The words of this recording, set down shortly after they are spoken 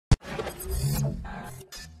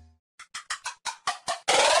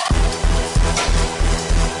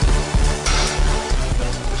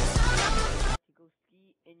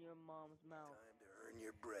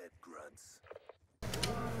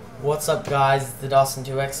What's up, guys? It's the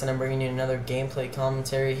Dawson2X, and I'm bringing you another gameplay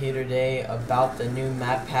commentary here today about the new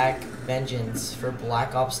Mappack Vengeance for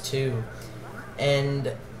Black Ops 2.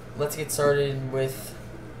 And let's get started with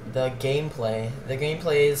the gameplay. The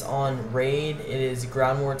gameplay is on Raid. It is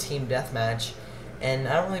Ground War Team Deathmatch. And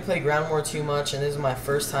I don't really play Ground War too much, and this is my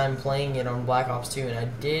first time playing it on Black Ops 2, and I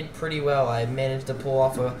did pretty well. I managed to pull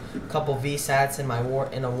off a couple VSATs in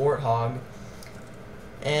a Warthog.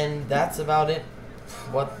 And that's about it.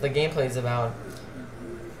 What the gameplay is about.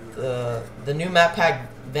 The new Mappack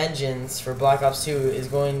Vengeance for Black Ops 2 is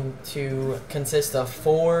going to consist of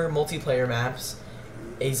 4 multiplayer maps,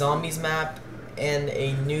 a zombies map, and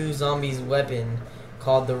a new zombies weapon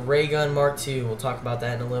called the Ray Gun Mark II. We'll talk about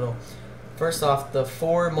that in a little. First off, the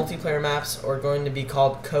 4 multiplayer maps are going to be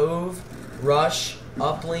called Cove, Rush,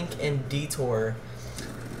 Uplink, and Detour.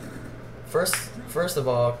 First of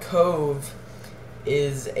all, Cove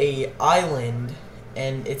is a island,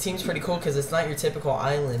 and it seems pretty cool because it's not your typical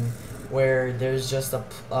island where there's just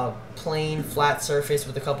a plain flat surface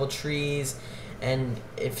with a couple trees, and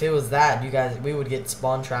if it was that, we would get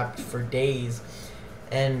spawn trapped for days.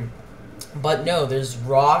 But no, there's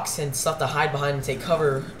rocks and stuff to hide behind and take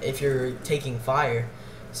cover if you're taking fire.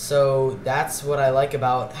 So that's what I like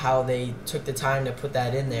about how they took the time to put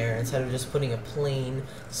that in there instead of just putting a plain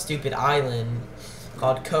stupid island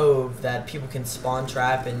called Cove that people can spawn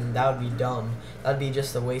trap, and that would be dumb. That would be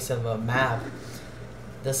just a waste of a map.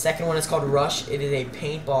 The second one is called Rush. It is a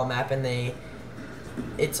paintball map, and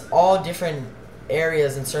it's all different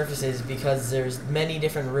areas and surfaces because there's many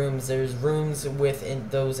different rooms. There's rooms with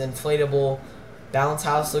those inflatable bounce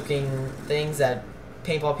house looking things that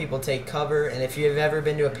paintball people take cover, and if you've ever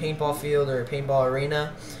been to a paintball field or a paintball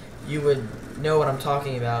arena, you would know what I'm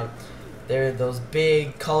talking about. They're those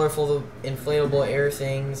big, colorful, inflatable air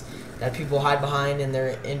things that people hide behind, and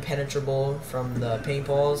they're impenetrable from the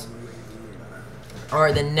paintballs.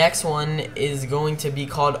 Alright, the next one is going to be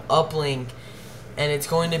called Uplink, and it's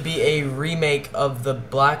going to be a remake of the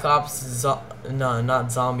Black Ops, no, not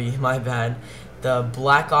Zombie, my bad. The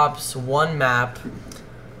Black Ops 1 map.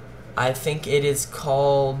 I think it is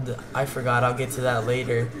called, I forgot, I'll get to that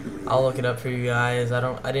later. I'll look it up for you guys.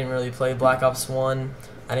 I didn't really play Black Ops 1.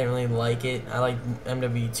 I didn't really like it. I like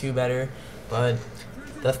MW2 better. But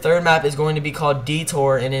the third map is going to be called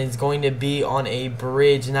Detour, and it is going to be on a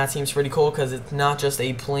bridge, and that seems pretty cool because it's not just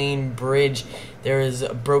a plain bridge. There is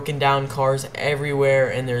broken down cars everywhere,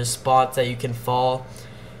 and there's spots that you can fall.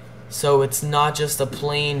 So it's not just a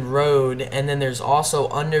plain road, and then there's also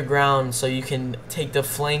underground, so you can take the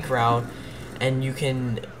flank route, and you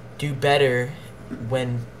can do better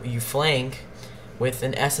when you flank with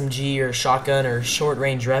an SMG or shotgun or short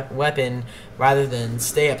range weapon rather than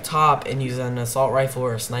stay up top and use an assault rifle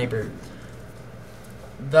or a sniper.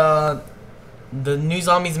 The new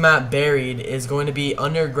zombies map Buried is going to be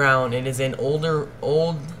underground. It is an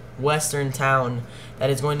old western town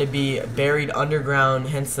that is going to be buried underground,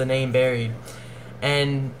 hence the name Buried.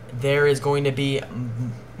 And there is going to be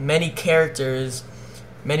many new characters.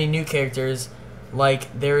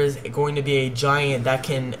 Like there is going to be a giant that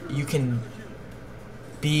you can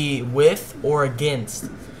be with or against.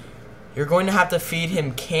 You're going to have to feed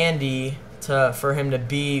him candy for him to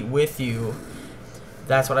be with you.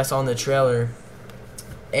 That's what I saw in the trailer.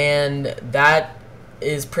 And that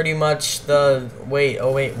is pretty much the wait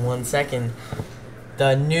 1 second.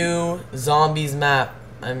 The new zombies map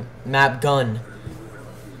gun.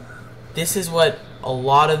 This is what a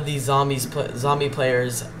lot of these zombie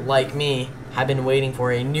players like me have been waiting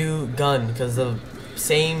for, a new gun, because the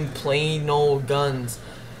same plain old guns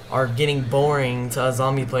are getting boring to us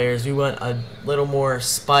zombie players. We want a little more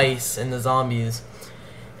spice in the zombies,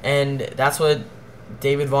 and that's what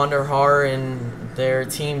David Vonderhaar and their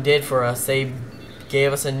team did for us. They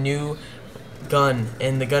gave us a new gun,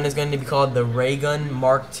 and the gun is going to be called the Ray Gun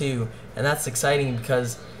Mark II, and that's exciting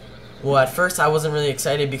because, well, at first I wasn't really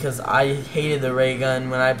excited because I hated the ray gun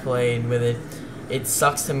when I played with it. It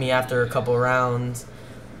sucks to me after a couple rounds.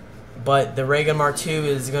 But the Ray Gun Mark II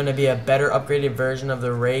is going to be a better upgraded version of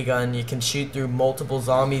the ray gun. You can shoot through multiple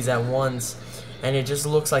zombies at once, and it just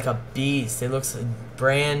looks like a beast. It looks a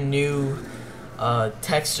brand new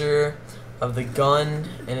texture of the gun,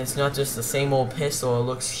 and it's not just the same old pistol. It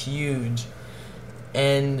looks huge.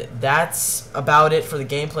 And that's about it for the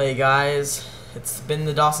gameplay, guys. It's been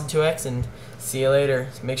the Dawson2X, and see you later.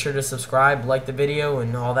 Make sure to subscribe, like the video,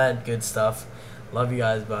 and all that good stuff. Love you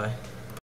guys. Bye.